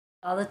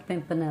Scarlet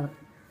Pimpernel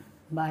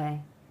by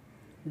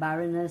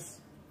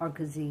Baroness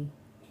Orczy,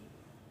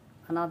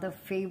 another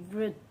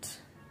favorite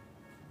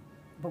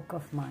book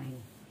of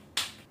mine,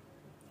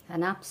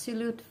 an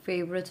absolute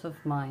favorite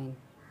of mine.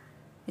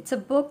 It's a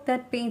book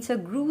that paints a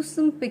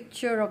gruesome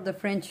picture of the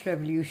French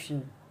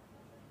Revolution,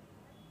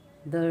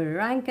 the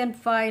rank and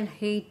file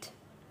hate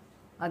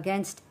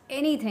against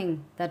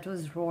anything that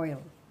was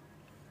royal.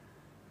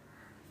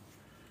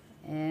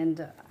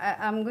 And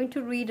I'm going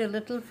to read a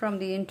little from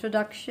the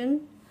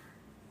introduction,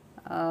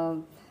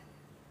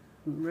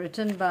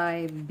 written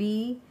by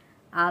B.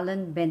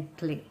 Allen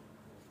Bentley,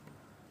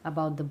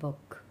 about the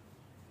book.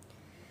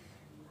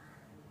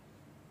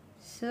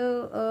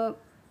 So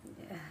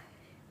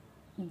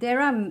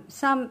there are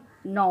some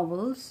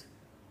novels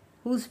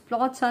whose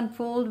plots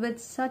unfold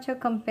with such a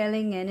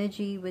compelling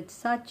energy, with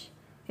such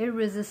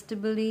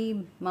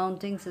irresistibly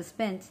mounting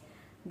suspense,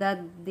 that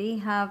they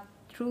have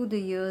through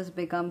the years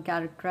become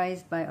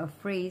characterized by a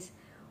phrase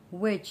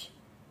which,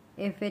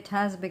 if it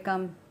has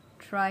become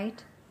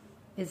trite,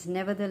 is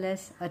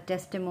nevertheless a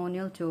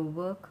testimonial to a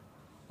work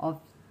of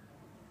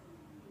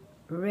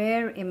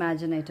rare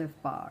imaginative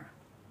power.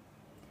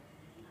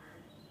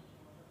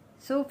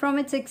 So from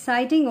its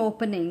exciting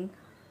opening,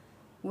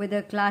 with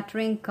a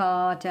clattering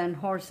cart and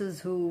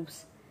horses'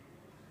 hoofs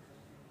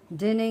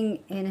dinning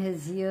in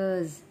his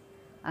ears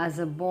as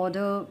a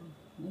border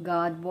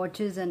guard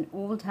watches an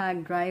old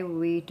hag drive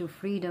away to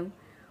freedom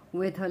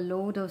with her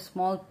load of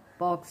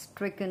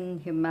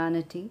smallpox-stricken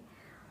humanity,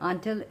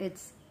 until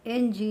its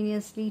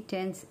ingeniously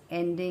tense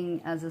ending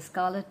as the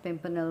Scarlet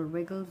Pimpernel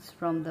wriggles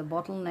from the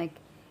bottleneck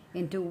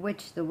into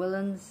which the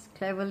villain's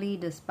cleverly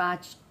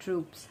dispatched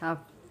troops have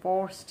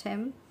forced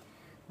him,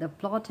 the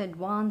plot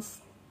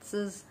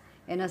advances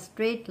in a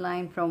straight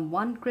line from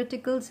one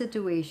critical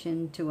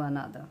situation to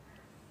another,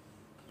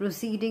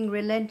 proceeding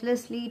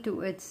relentlessly to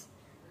its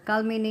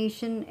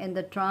culmination in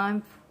the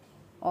triumph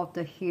of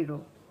the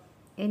hero.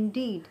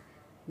 Indeed,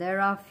 there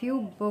are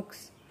few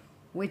books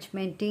which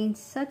maintain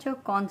such a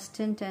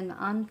constant and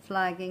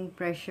unflagging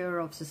pressure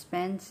of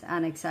suspense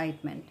and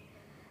excitement.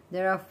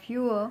 There are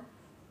fewer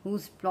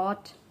whose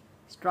plot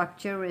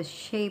structure is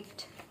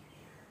shaped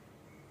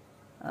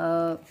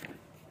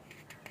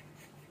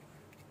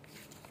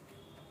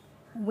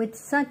with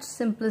such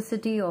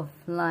simplicity of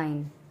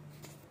line.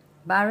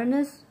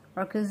 Baroness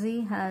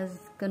Orczy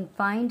has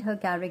confined her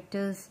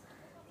characters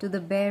to the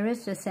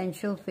barest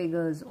essential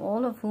figures,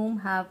 all of whom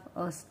have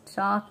a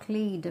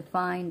starkly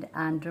defined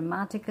and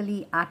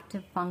dramatically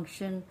active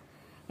function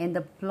in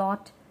the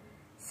plot,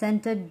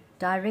 centered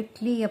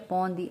directly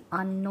upon the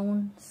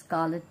unknown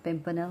Scarlet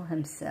Pimpernel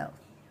himself.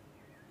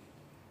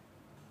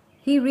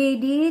 He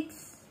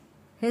radiates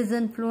his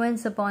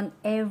influence upon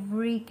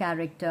every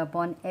character,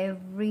 upon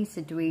every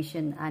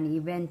situation and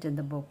event in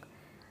the book,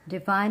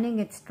 defining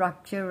its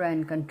structure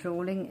and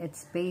controlling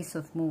its pace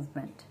of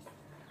movement.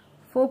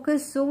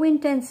 Focused so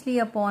intensely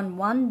upon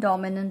one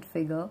dominant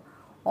figure,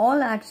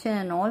 all action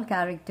and all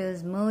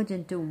characters merge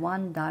into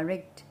one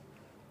direct,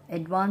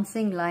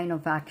 advancing line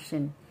of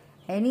action.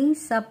 Any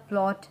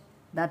subplot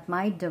that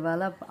might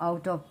develop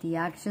out of the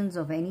actions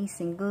of any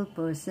single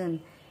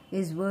person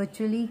is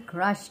virtually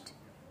crushed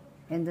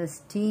in the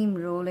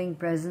steam-rolling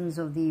presence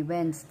of the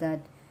events that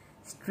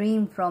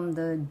stream from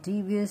the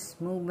devious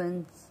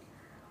movements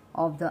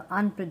of the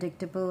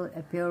unpredictable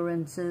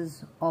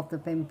appearances of the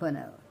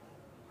Pimpernel.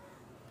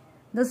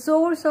 The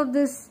source of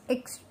this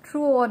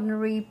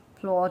extraordinary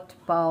plot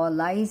power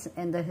lies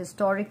in the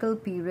historical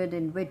period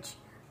in which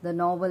the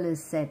novel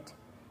is set,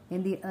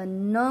 in the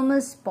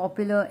enormous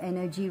popular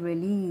energy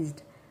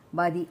released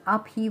by the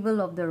upheaval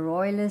of the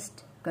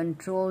royalist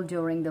control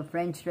during the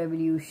French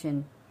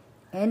Revolution,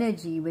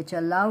 energy which,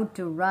 allowed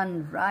to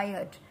run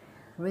riot,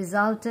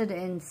 resulted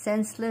in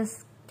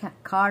senseless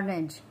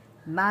carnage,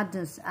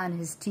 madness and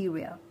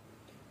hysteria.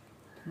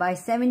 By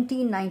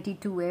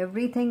 1792,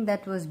 everything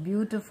that was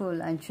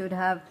beautiful and should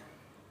have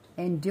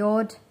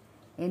endured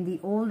in the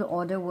old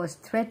order was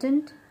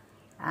threatened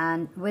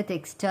and with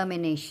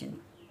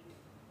extermination,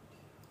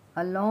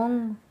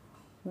 along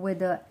with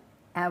the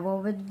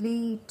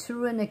avowedly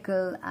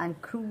tyrannical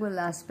and cruel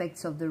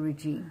aspects of the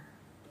regime.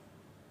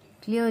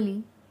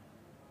 Clearly,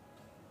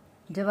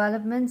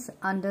 developments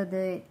under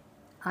the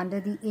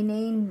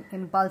inane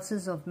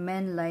impulses of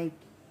men like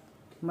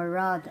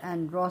Marat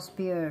and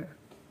Robespierre,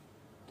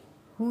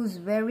 whose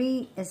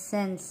very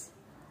essence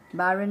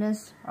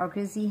Baroness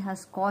Orczy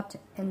has caught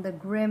in the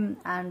grim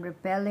and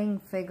repelling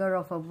figure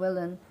of a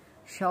villain,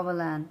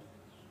 Chauvelin,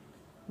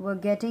 were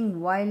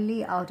getting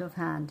wildly out of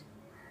hand.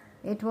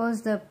 It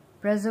was the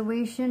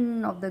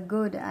preservation of the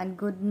good and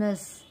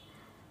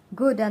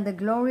the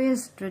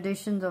glorious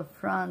traditions of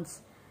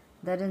France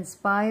that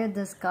inspired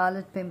the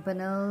Scarlet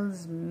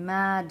Pimpernel's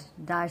mad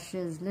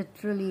dashes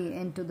literally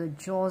into the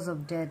jaws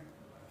of death,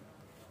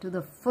 to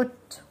the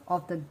foot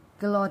of the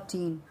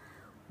guillotine,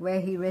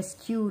 where he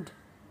rescued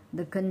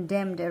the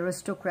condemned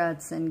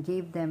aristocrats and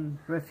gave them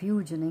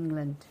refuge in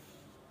England.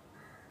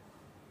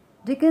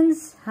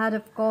 Dickens had,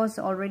 of course,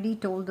 already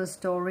told the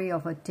story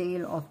of A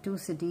Tale of Two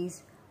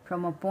Cities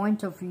from a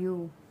point of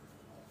view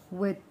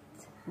with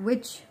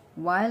which,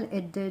 while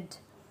it did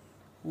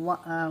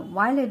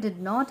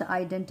not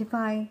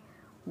identify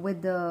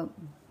with the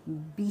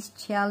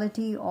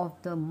bestiality of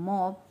the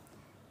mob,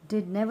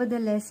 did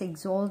nevertheless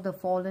exalt the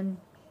fallen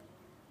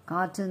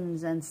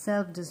Cartons and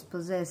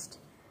self-dispossessed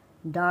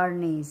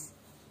Darnays,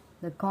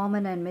 the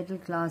common and middle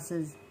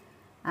classes,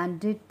 and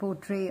did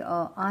portray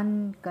a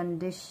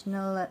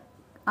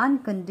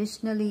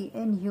unconditionally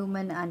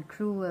inhuman and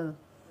cruel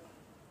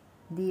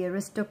the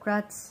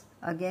aristocrats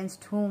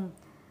against whom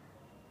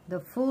the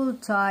full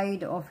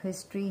tide of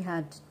history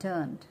had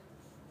turned.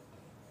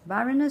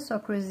 Baroness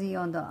Orczy,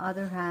 on the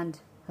other hand,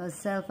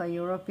 herself a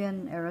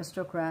European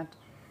aristocrat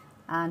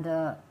and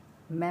a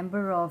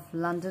member of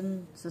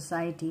London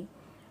society,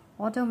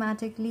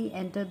 automatically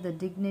entered the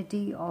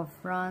dignity of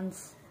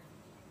France's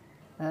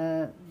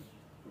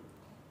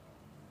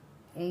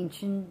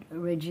ancient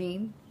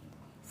regime,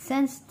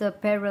 sensed the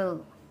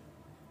peril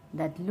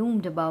that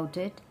loomed about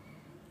it,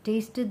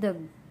 tasted the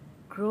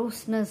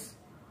grossness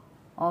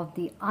of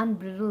the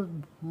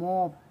unbridled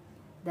mob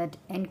that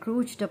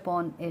encroached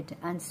upon it,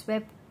 and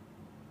swept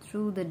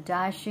through the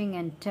dashing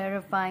and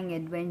terrifying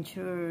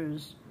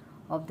adventures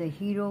of the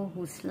hero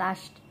who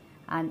slashed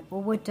and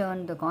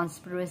overturned the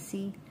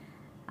conspiracy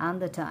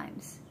and the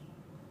times.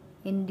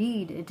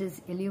 Indeed, it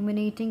is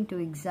illuminating to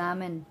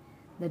examine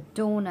the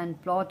tone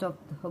and plot of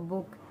her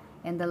book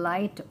in the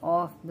light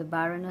of the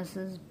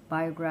Baroness's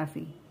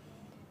biography.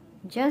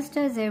 Just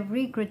as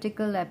every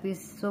critical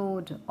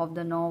episode of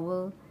the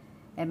novel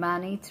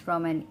emanates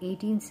from an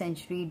 18th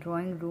century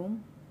drawing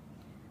room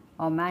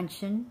or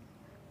mansion,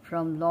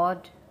 from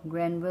Lord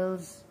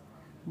Grenville's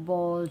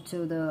ball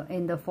to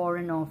in the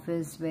Foreign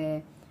Office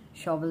where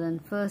Chauvelin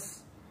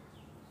first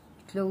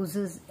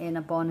closes in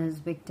upon his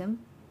victim,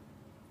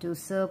 to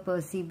Sir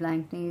Percy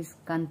Blakeney's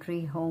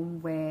country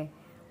home where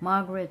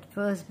Margaret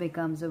first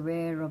becomes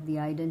aware of the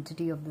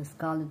identity of the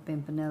Scarlet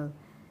Pimpernel.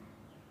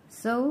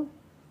 So,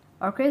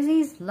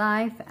 Orczy's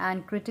life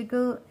and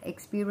critical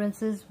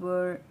experiences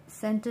were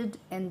centered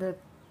in the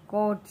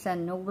courts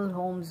and noble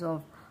homes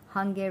of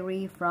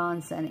Hungary,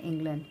 France, and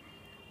England.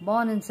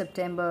 Born in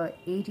September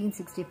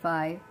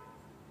 1865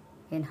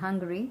 in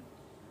Hungary,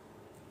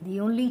 the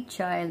only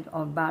child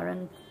of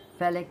Baron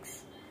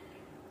Felix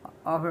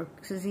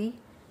Orczy,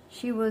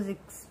 she was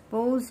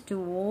exposed to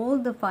all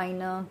the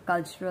finer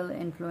cultural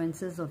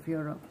influences of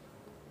Europe.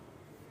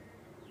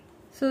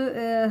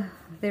 So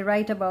they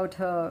write about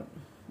her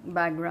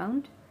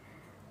background,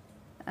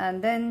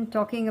 and then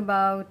talking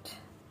about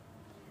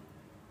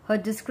her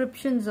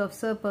descriptions of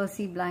Sir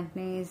Percy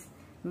Blakeney's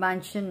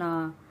mansion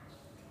are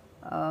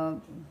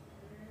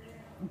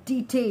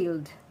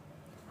detailed.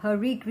 Her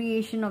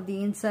recreation of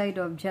the inside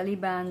of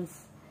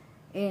Jellyband's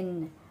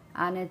Inn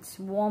and its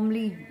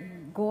warmly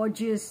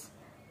gorgeous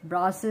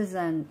brasses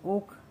and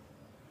oak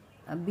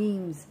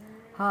beams,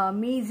 her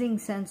amazing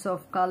sense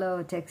of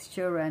color,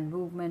 texture, and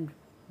movement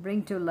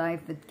bring to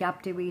life with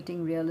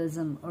captivating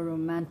realism a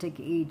romantic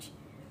age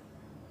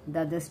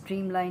that the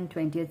streamlined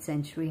 20th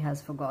century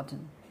has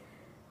forgotten.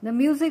 The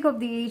music of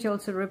the age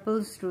also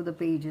ripples through the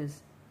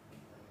pages.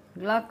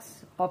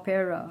 Gluck's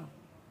opera,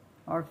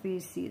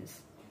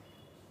 Orpheus,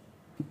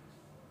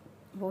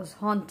 was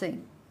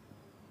haunting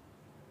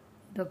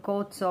the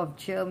courts of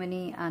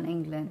Germany and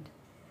England,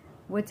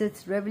 with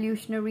its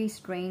revolutionary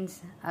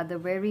strains at the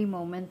very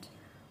moment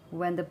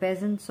when the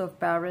peasants of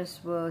Paris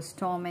were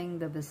storming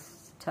the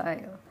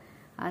Bastille.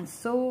 And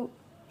so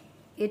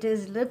it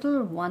is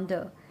little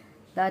wonder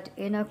that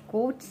in a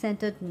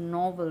court-centered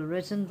novel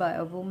written by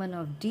a woman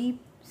of deep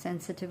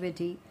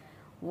sensitivity,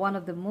 one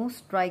of the most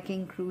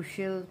striking,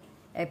 crucial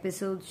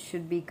episodes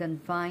should be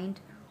confined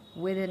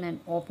within an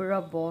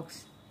opera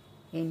box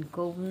in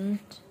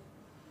Covent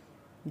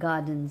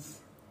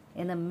Gardens,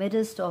 in the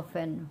midst of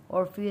an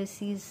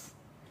Orpheus.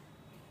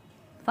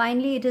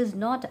 Finally, it is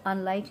not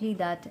unlikely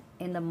that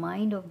in the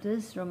mind of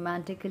this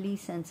romantically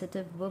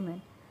sensitive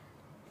woman,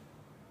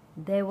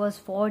 there was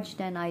forged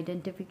an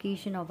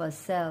identification of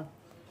herself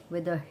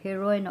with the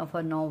heroine of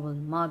her novel,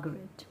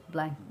 Margaret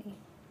Blakeney,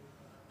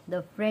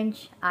 the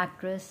French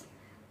actress,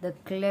 the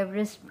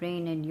cleverest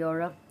brain in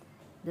Europe,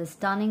 the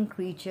stunning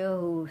creature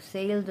who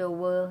sailed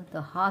over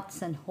the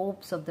hearts and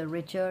hopes of the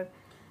richer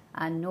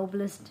and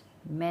noblest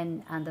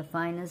men and the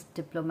finest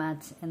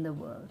diplomats in the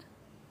world.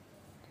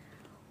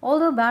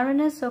 Although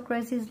Baroness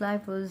Orczy's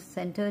life was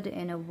centered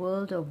in a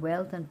world of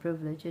wealth and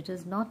privilege, it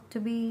is not to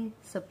be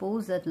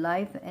supposed that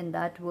life in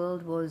that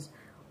world was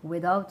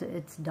without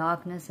its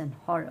darkness and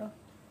horror.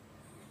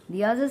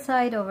 The other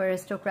side of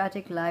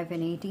aristocratic life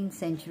in 18th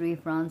century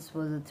France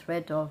was the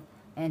threat of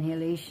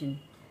annihilation.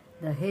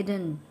 The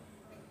hidden,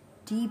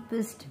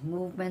 deepest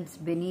movements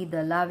beneath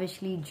the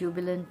lavishly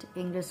jubilant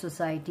English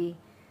society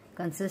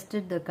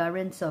consisted the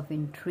currents of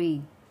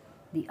intrigue,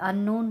 the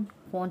unknown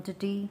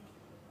quantity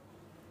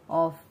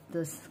of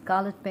the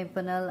Scarlet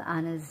Pimpernel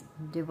and his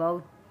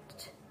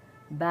devoted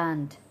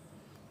band,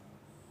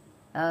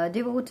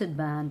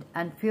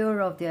 and fear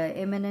of their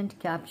imminent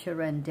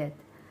capture and death.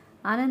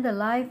 And in the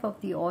life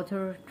of the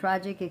author,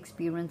 tragic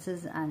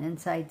experiences and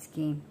insights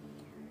came.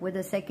 With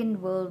the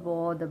Second World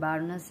War, the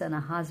Baroness and her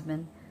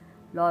husband,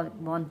 Lord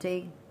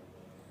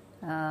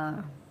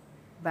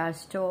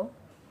Barstow,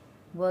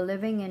 were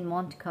living in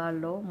Monte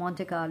Carlo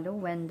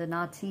when the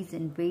Nazis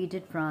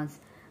invaded France,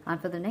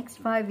 and for the next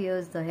 5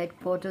 years the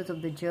headquarters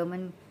of the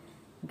German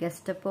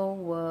Gestapo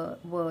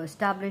were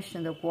established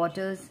in the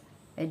quarters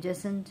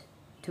adjacent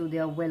to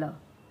their villa.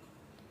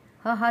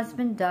 Her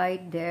husband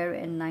died there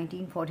in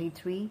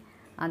 1943,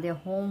 and their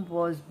home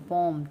was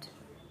bombed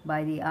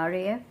by the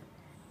RAF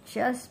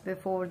just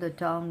before the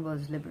town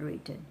was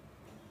liberated.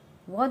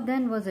 What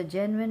then was a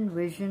genuine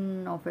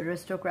vision of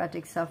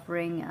aristocratic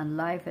suffering and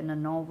life in a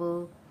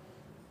novel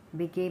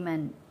became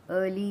an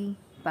early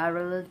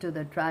parallel to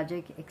the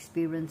tragic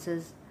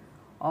experiences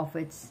of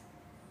its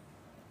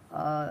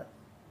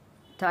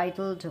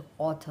titled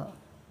author.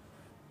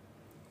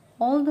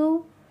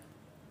 Although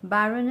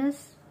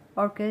Baroness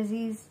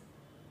Orczy's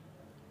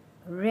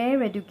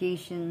rare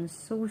education,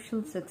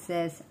 social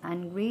success,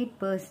 and great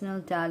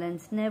personal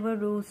talents never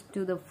rose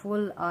to the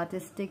full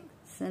artistic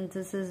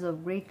synthesis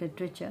of great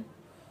literature,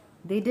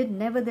 they did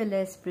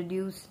nevertheless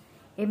produce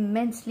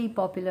immensely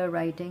popular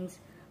writings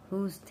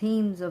whose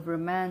themes of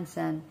romance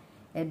and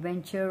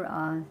adventure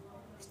are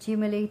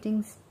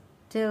stimulating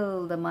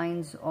still the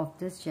minds of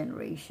this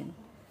generation.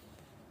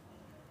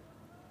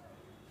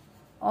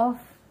 Of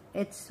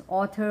its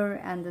author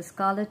and the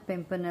Scarlet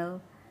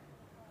Pimpernel,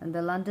 and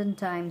the London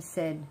Times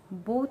said,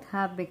 both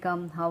have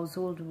become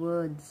household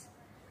words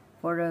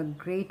for a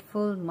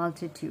grateful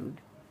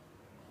multitude.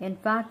 In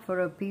fact, for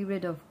a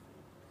period of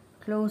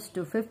close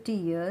to 50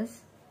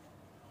 years,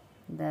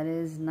 that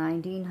is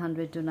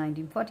 1900 to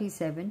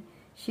 1947,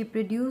 she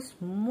produced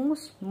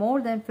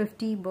more than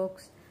 50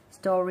 books,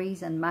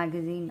 stories, and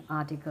magazine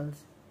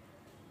articles.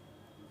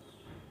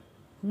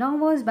 Nor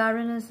was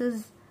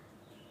Baroness's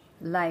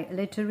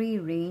literary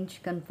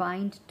range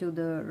confined to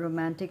the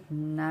romantic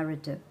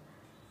narrative.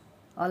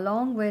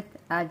 Along with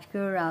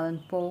Edgar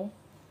Allan Poe,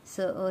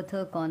 Sir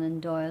Arthur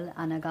Conan Doyle,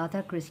 and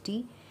Agatha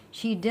Christie,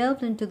 she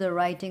delved into the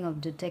writing of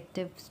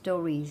detective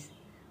stories.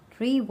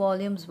 3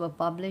 volumes were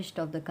published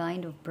of the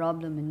kind of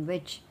problem in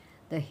which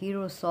the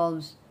hero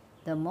solves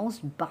the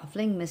most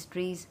baffling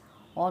mysteries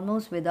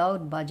almost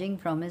without budging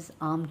from his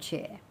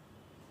armchair.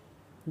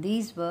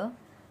 These were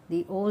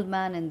The Old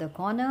Man in the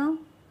Corner,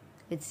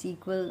 its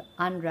sequel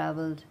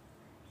Unravelled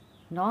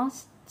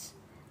Knots,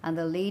 and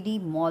The Lady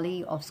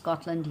Molly of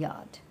Scotland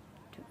Yard,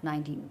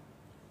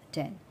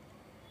 1910.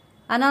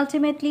 And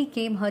ultimately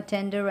came her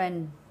tender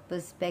and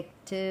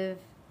perspective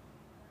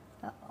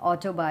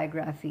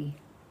autobiography,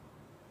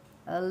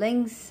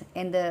 Links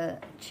in the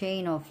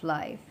Chain of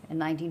Life, in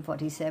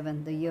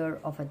 1947, the year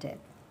of her death.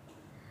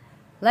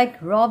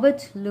 Like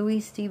Robert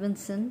Louis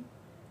Stevenson,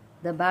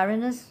 the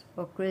Baroness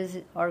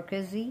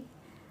Orczy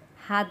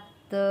had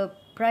the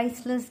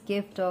priceless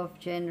gift of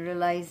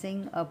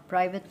generalizing a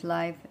private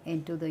life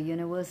into the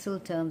universal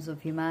terms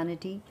of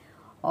humanity,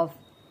 of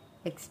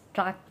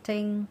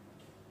extracting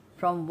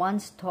from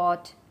one's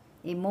thought,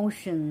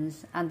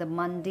 emotions, and the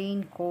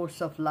mundane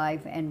course of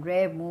life and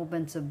rare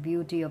movements of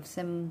beauty, of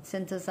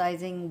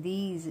synthesizing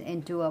these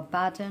into a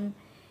pattern,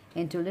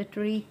 into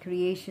literary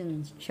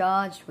creations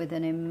charged with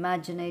an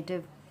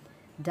imaginative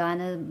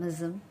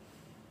dynamism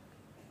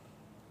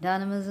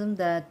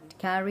that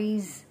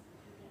carries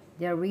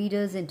their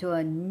readers into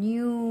a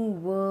new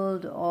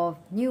worlds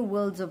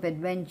of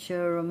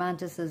adventure,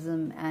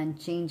 romanticism, and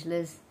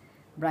changeless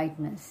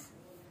brightness.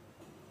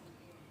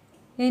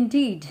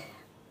 Indeed,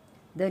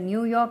 the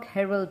New York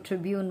Herald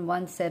Tribune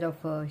once said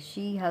of her,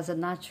 she has a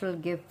natural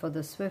gift for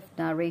the swift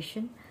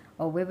narration,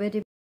 a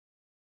vivid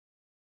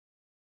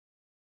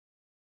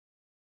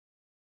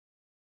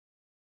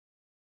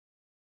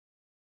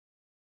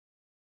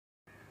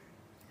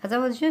As I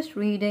was just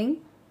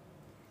reading,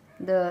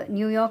 the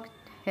New York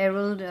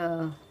Herald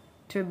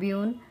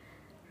Tribune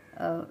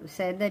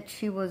said that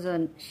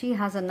she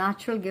has a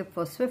natural gift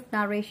for swift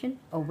narration,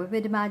 a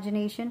vivid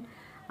imagination,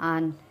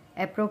 and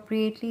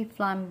appropriately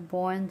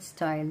flamboyant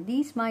style.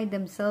 These might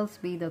themselves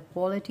be the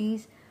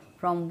qualities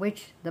from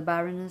which the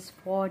Baroness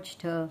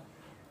forged her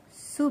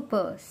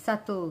super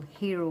subtle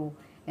hero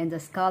in the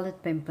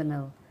Scarlet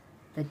Pimpernel,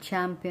 the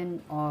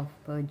champion of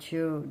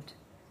perjured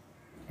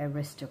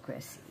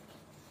aristocracy.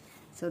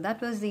 So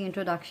that was the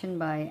introduction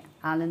by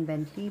Alan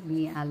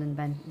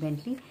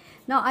Bentley.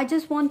 Now I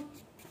just want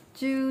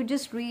to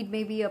read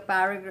maybe a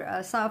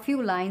paragraph, a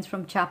few lines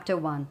from chapter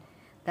 1.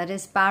 That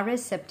is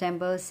Paris,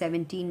 September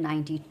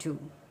 1792.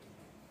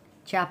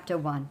 Chapter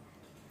 1.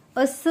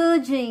 A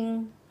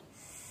surging,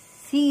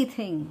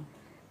 seething,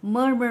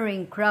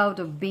 murmuring crowd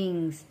of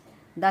beings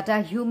that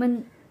are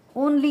human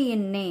only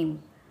in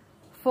name,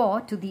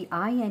 for to the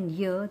eye and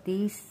ear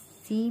they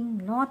seem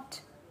naught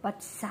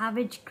but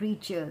savage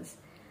creatures,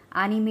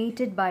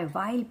 animated by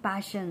wild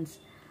passions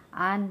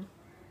and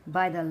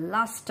by the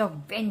lust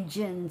of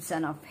vengeance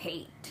and of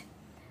hate.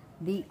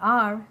 The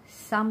hour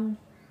some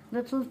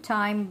little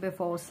time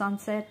before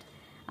sunset,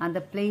 and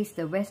the place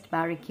the West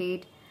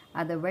Barricade,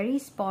 at the very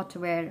spot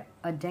where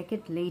a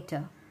decade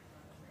later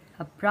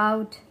a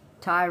proud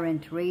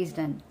tyrant raised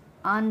an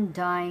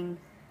undying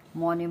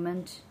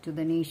monument to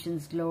the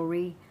nation's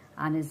glory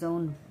and his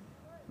own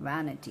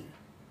vanity.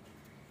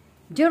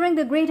 During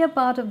the greater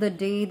part of the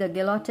day, the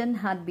guillotine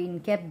had been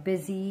kept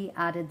busy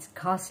at its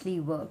ghastly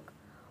work.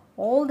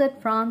 All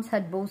that France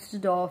had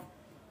boasted of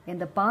in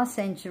the past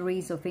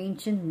centuries of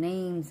ancient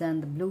names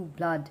and the blue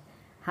blood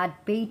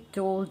had paid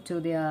toll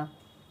to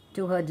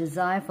her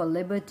desire for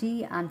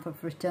liberty and for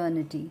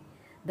fraternity.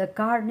 The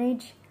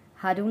carnage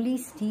had only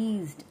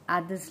ceased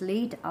at this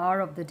late hour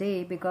of the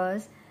day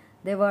because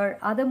there were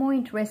other more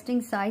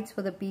interesting sights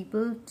for the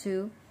people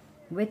to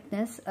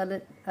witness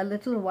a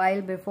little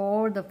while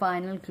before the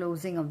final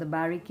closing of the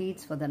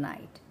barricades for the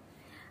night.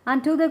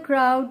 And to the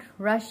crowd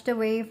rushed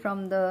away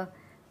from the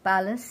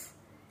palace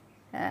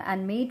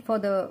and made for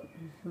the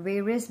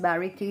various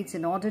barricades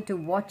in order to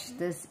watch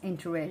this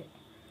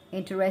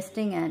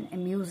interesting and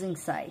amusing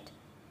sight.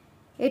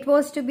 It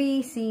was to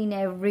be seen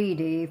every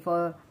day,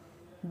 for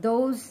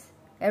those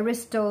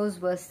aristos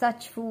were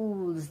such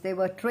fools. They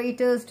were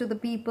traitors to the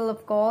people,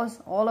 of course,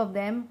 all of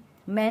them,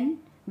 men,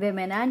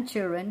 women and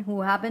children,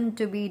 who happened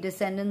to be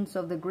descendants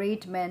of the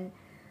great men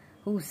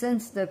who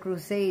since the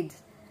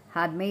Crusades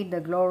had made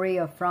the glory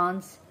of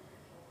France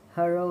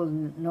her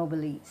own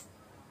noblesse.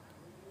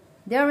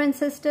 Their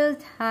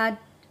ancestors had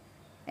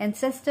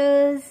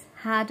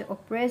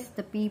oppressed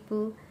the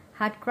people,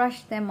 had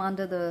crushed them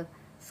under the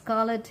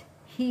scarlet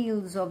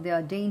heels of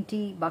their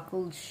dainty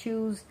buckled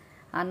shoes,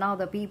 and now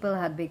the people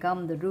had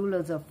become the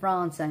rulers of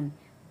France and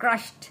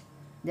crushed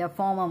their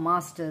former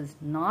masters,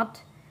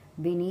 not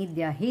beneath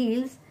their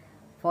heels,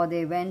 for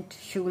they went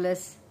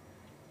shoeless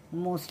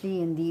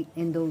mostly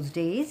in those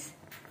days,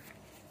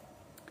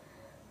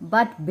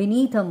 but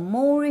beneath a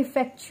more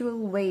effectual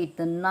weight,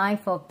 the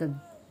knife of the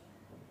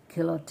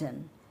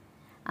guillotine.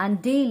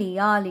 And daily,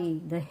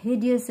 hourly, the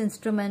hideous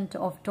instrument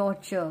of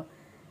torture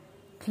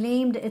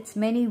claimed its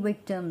many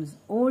victims,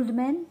 old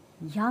men,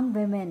 young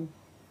women,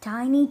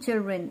 tiny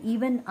children,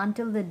 even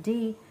until the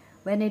day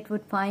when it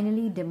would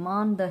finally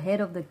demand the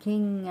head of the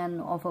king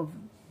and of a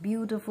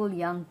beautiful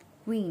young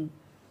queen.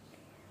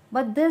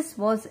 But this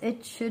was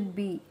it should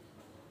be.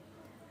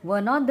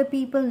 Were not the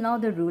people now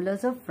the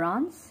rulers of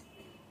France?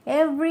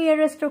 Every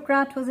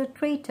aristocrat was a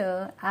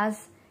traitor,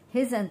 as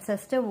his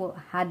ancestor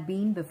had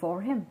been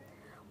before him.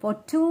 For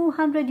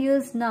 200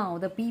 years now,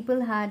 the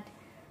people had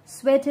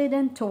sweated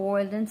and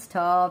toiled and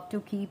starved to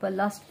keep a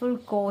lustful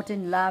court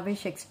in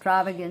lavish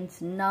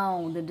extravagance.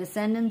 Now, the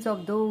descendants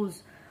of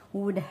those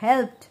who had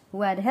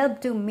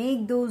helped to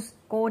make those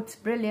courts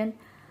brilliant,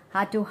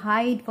 had to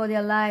hide for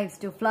their lives,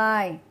 to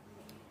fly.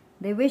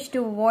 They wished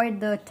to avoid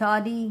the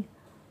tardy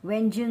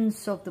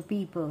vengeance of the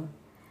people,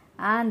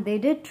 and they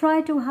did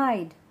try to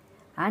hide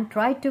and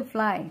tried to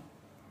fly.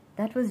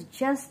 That was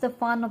just the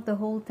fun of the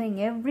whole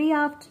thing. Every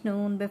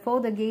afternoon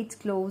before the gates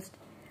closed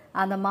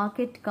and the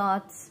market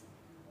carts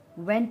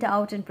went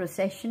out in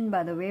procession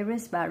by the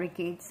various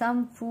barricades,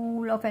 some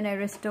fool of an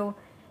aristo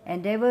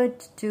endeavored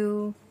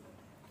to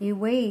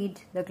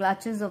evade the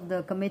clutches of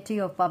the Committee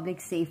of Public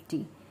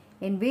Safety.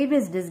 In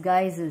various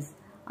disguises,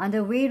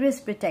 under various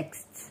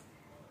pretexts,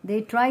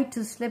 they tried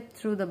to slip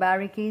through the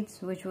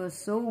barricades, which were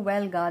so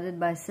well guarded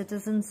by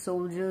citizen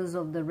soldiers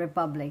of the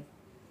Republic.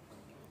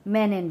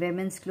 Men in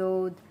women's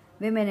clothes,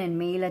 women in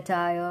male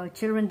attire,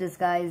 children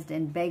disguised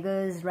in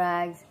beggars'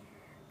 rags.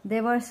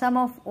 There were some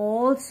of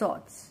all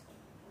sorts.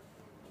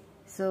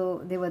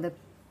 So there were the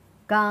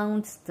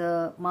counts,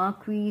 the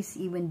marquises,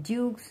 even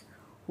dukes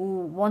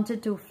who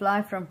wanted to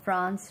fly from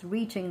France,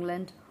 reach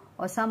England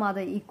or some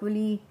other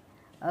equally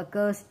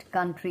accursed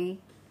country,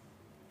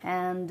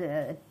 and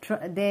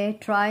they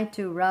tried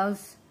to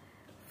rouse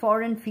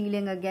foreign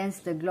feeling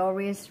against the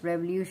glorious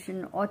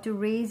revolution, or to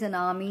raise an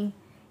army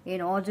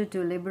in order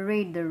to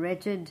liberate the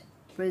wretched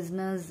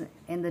prisoners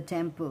in the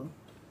Temple,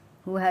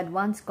 who had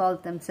once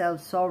called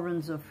themselves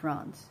sovereigns of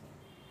France.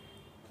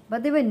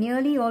 But they were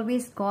nearly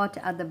always caught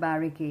at the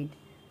barricade.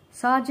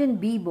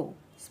 Sergeant Bibo,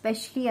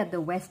 especially at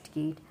the West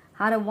Gate,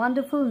 had a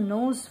wonderful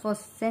nose for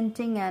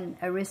scenting an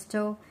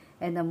aristo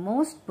in the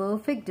most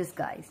perfect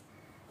disguise.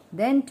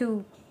 Then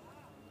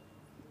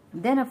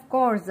of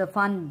course the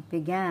fun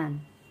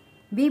began.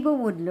 Bibo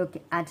would look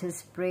at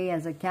his prey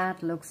as a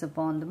cat looks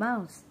upon the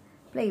mouse,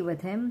 play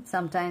with him,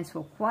 sometimes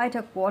for quite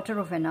a quarter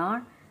of an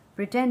hour,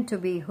 pretend to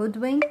be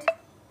hoodwinked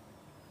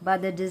by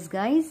the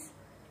disguise,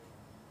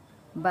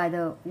 by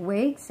the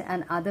wigs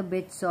and other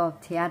bits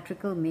of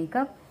theatrical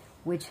makeup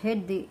which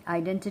hid the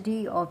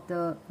identity of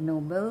the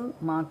noble,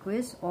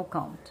 marquis or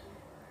count.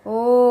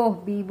 Oh,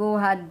 Bibo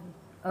had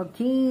a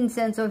keen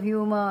sense of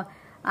humor,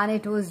 and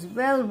it was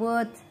well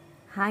worth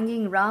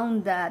hanging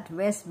round that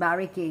west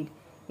barricade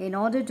in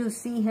order to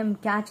see him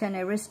catch an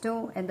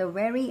aristo in the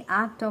very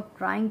act of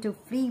trying to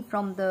flee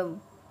from the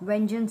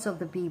vengeance of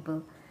the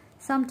people.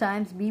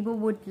 Sometimes Bibo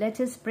would let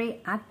his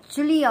prey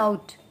actually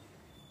out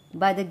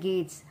by the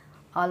gates,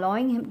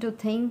 allowing him to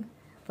think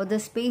for the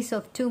space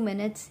of 2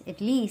 minutes at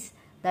least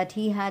that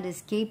he had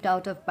escaped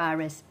out of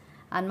Paris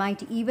and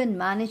might even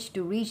manage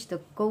to reach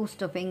the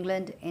coast of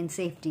England in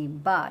safety.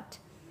 But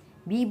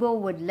Bibo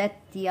would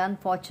let the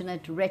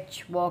unfortunate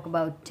wretch walk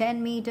about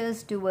 10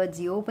 meters towards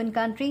the open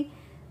country,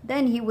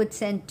 Then he would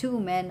send 2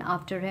 men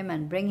after him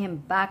and bring him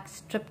back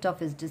stripped of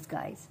his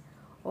disguise.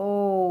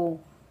 Oh,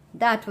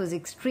 that was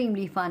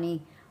extremely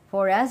funny,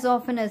 for as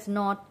often as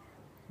not,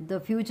 the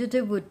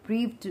fugitive would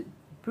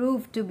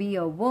prove to be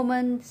a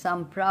woman,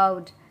 some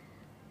proud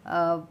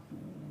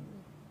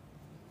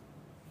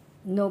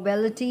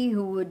nobility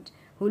who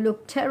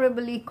looked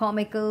terribly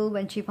comical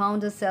when she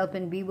found herself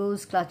in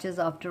Bevo's clutches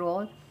after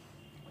all,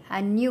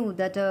 and knew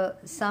that a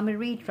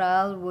summary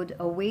trial would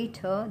await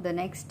her the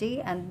next day,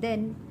 and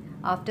then,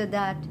 after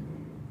that,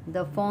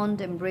 the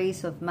fond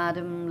embrace of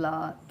Madame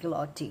la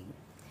Guillotine.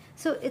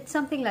 So it's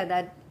something like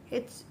that.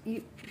 It's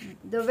the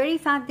very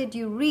fact that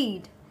you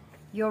read,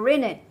 you're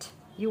in it.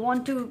 You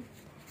want to,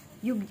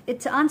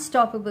 it's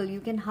unstoppable.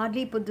 You can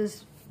hardly put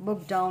this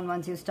book down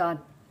once you start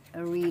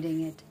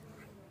reading it.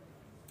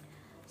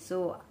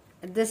 So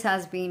this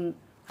has been,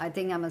 I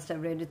think I must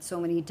have read it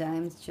so many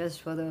times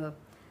just for the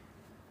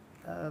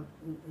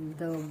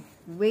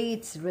way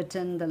it's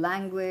written, the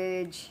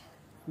language,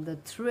 the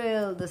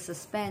thrill, the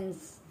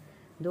suspense.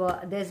 Though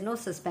there's no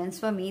suspense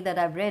for me that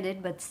I've read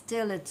it, but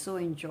still it's so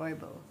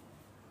enjoyable.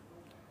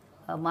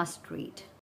 A must read.